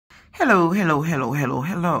Hello.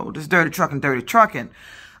 This is Dirty Trucking.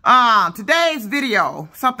 Today's video,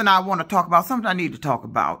 something I want to talk about, something I need to talk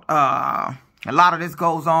about. A lot of this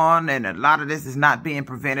goes on, and a lot of this is not being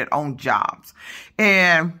prevented on jobs.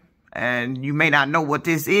 And you may not know what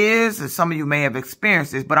this is, and some of you may have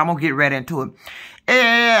experienced this, but I'm going to get right into it.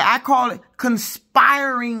 I call it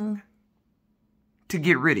conspiring to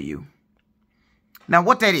get rid of you. Now,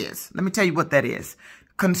 what that is, let me tell you what that is.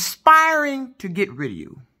 Conspiring to get rid of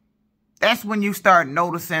you. That's when you start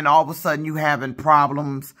noticing all of a sudden you having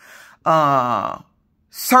problems.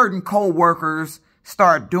 Certain co-workers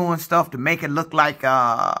start doing stuff to make it look like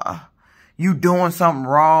you doing something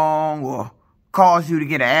wrong or cause you to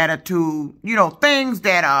get an attitude. You know, things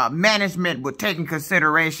that management would take in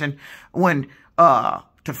consideration when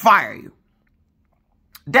to fire you.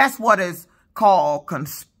 That's what is called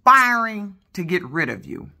conspiring to get rid of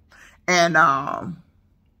you. And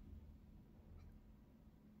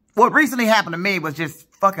what recently happened to me was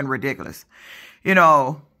just fucking ridiculous. You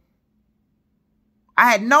know,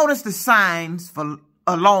 I had noticed the signs for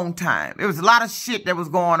a long time. There was a lot of shit that was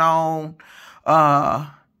going on. I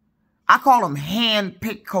call them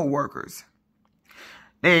hand-picked coworkers.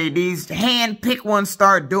 These hand-picked ones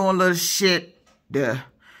start doing little shit to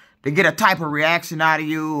get a type of reaction out of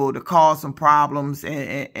you or to cause some problems.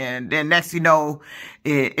 And then next you know,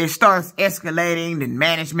 it starts escalating and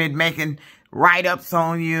management making write-ups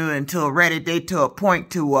on you until they to a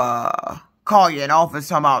point to call you in office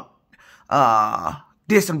talking about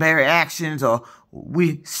disciplinary actions, or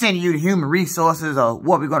we send you to human resources, or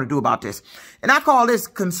what we're going to do about this. And I call this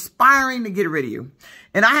conspiring to get rid of you.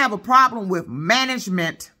 And I have a problem with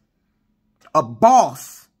management, a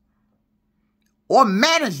boss, or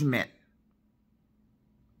management,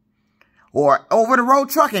 or over-the-road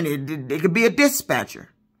trucking. It could be a dispatcher,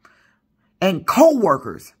 and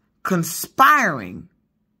co-workers conspiring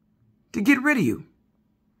to get rid of you.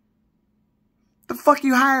 The fuck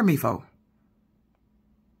you hire me for?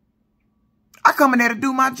 I come in there to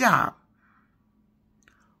do my job.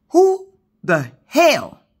 Who the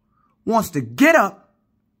hell wants to get up,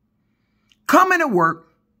 come into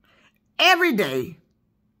work every day,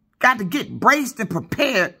 got to get braced and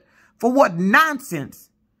prepared for what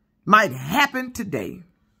nonsense might happen today?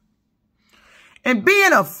 And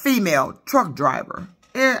being a female truck driver,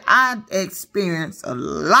 I experienced a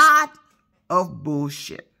lot of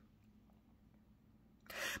bullshit.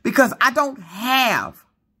 Because I don't have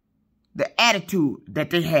the attitude that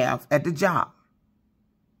they have at the job.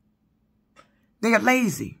 They are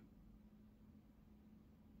lazy.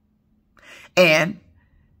 And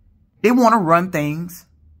they want to run things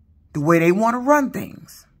the way they want to run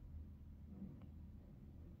things.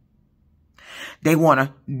 They want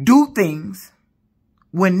to do things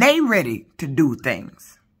when they ready to do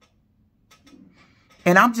things.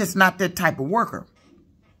 And I'm just not that type of worker.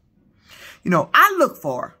 You know, I look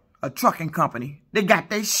for a trucking company that got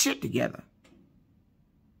their shit together.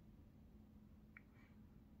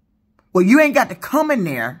 Well, you ain't got to come in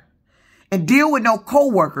there and deal with no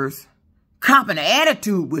co-workers copping an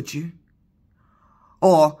attitude with you.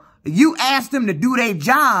 Or you ask them to do their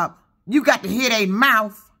job, you got to hear their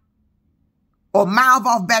mouth or mouth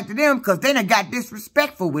off back to them because they done got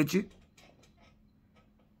disrespectful with you.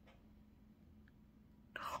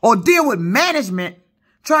 Or deal with management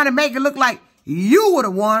trying to make it look like you were the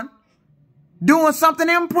one doing something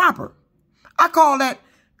improper. I call that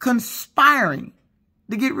conspiring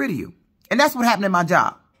to get rid of you. And that's what happened in my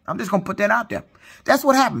job. I'm just going to put that out there. That's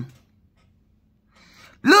what happened.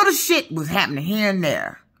 Little shit was happening here and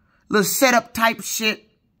there. Little setup type shit.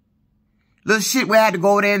 Little shit where I had to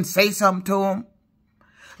go there and say something to them.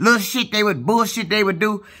 Little shit bullshit they would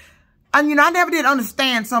do. And you know, I never did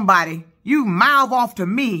understand somebody. You mouth off to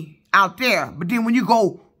me out there, but then when you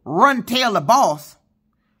go run tail the boss,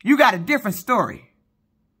 you got a different story.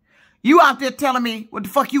 You out there telling me what the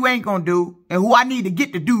fuck you ain't gonna do and who I need to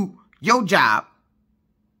get to do your job.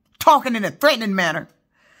 Talking in a threatening manner.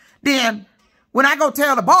 Then when I go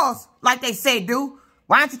tell the boss, like they say do,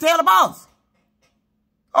 why don't you tell the boss?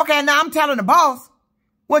 Okay, now I'm telling the boss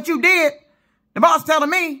what you did. The boss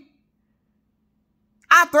telling me,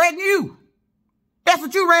 I threatened you. That's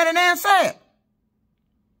what you ran in there and said.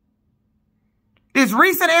 This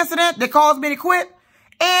recent incident that caused me to quit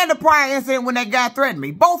and the prior incident when that guy threatened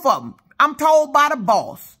me, both of them, I'm told by the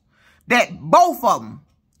boss that both of them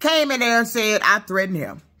came in there and said I threatened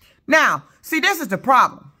him. Now, see, this is the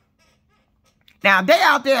problem. Now, they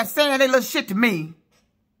out there saying they little shit to me.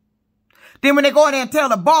 Then when they go in there and tell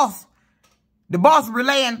the boss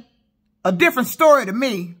relaying a different story to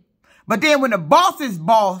me. But then when the boss's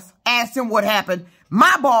boss asked him what happened,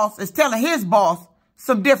 my boss is telling his boss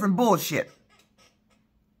some different bullshit.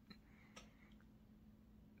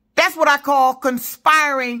 That's what I call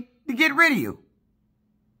conspiring to get rid of you.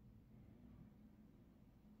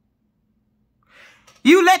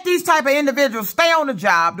 You let these type of individuals stay on the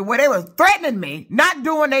job to where they were threatening me, not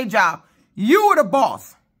doing their job. You were the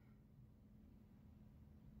boss.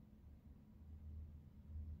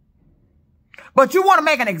 But you want to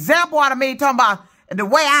make an example out of me talking about the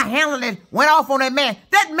way I handled it, went off on that man.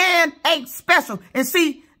 That man ain't special. And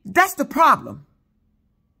see, that's the problem.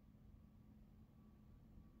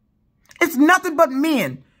 It's nothing but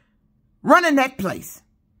men running that place.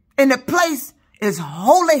 And the place is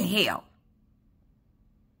holy hell.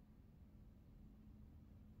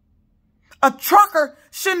 A trucker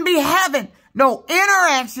shouldn't be having no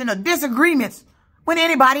interaction or disagreements with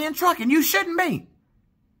anybody in trucking. You shouldn't be.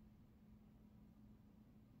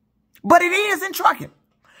 But it is in trucking.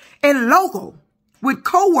 And local, with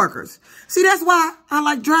co-workers. See, that's why I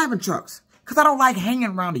like driving trucks. Because I don't like hanging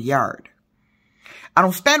around the yard. I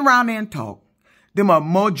don't stand around there and talk. Them are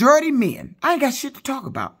majority men. I ain't got shit to talk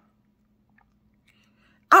about.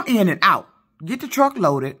 I'm in and out. Get the truck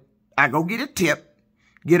loaded. I go get a tip.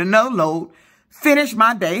 Get another load. Finish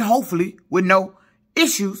my day, hopefully, with no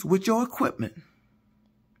issues with your equipment.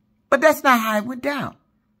 But that's not how it went down.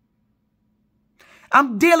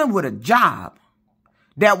 I'm dealing with a job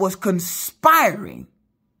that was conspiring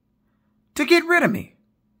to get rid of me.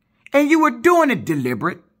 And you were doing it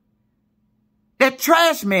deliberate. That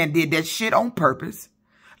trash man did that shit on purpose.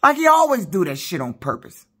 Like he always do that shit on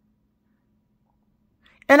purpose.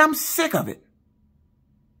 And I'm sick of it.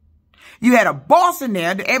 You had a boss in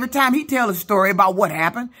there that every time he tell a story about what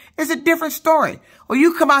happened, it's a different story. Or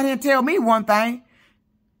you come out here and tell me one thing,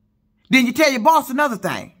 then you tell your boss another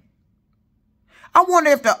thing. I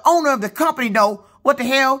wonder if the owner of the company know what the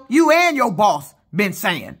hell you and your boss been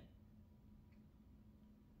saying.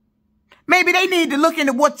 Maybe they need to look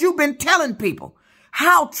into what you've been telling people.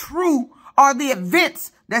 How true are the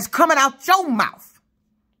events that's coming out your mouth?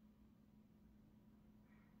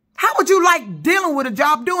 How would you like dealing with a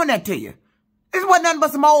job doing that to you? This wasn't nothing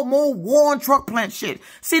but some old worn truck plant shit.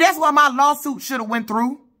 See, that's why my lawsuit should have went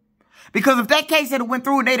through. Because if that case had went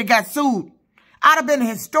through and they'd have got sued, I'd have been a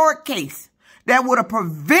historic case that would have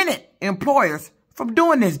prevented employers from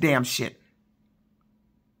doing this damn shit.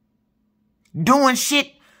 Doing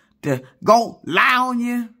shit to go lie on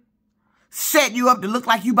you, set you up to look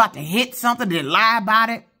like you about to hit something, then lie about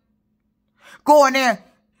it. Go in there,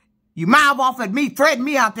 you mouth off at me, threaten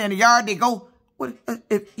me out there in the yard. They go, well,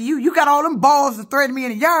 if you got all them balls to threaten me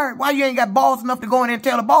in the yard, why you ain't got balls enough to go in there and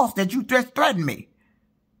tell the boss that you just threatened me?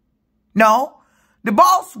 No, the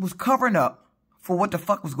boss was covering up for what the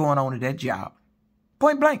fuck was going on at that job.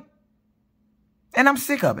 Point blank. And I'm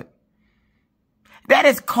sick of it. That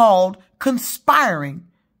is called conspiring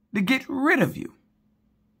to get rid of you.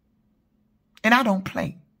 And I don't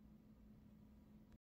play.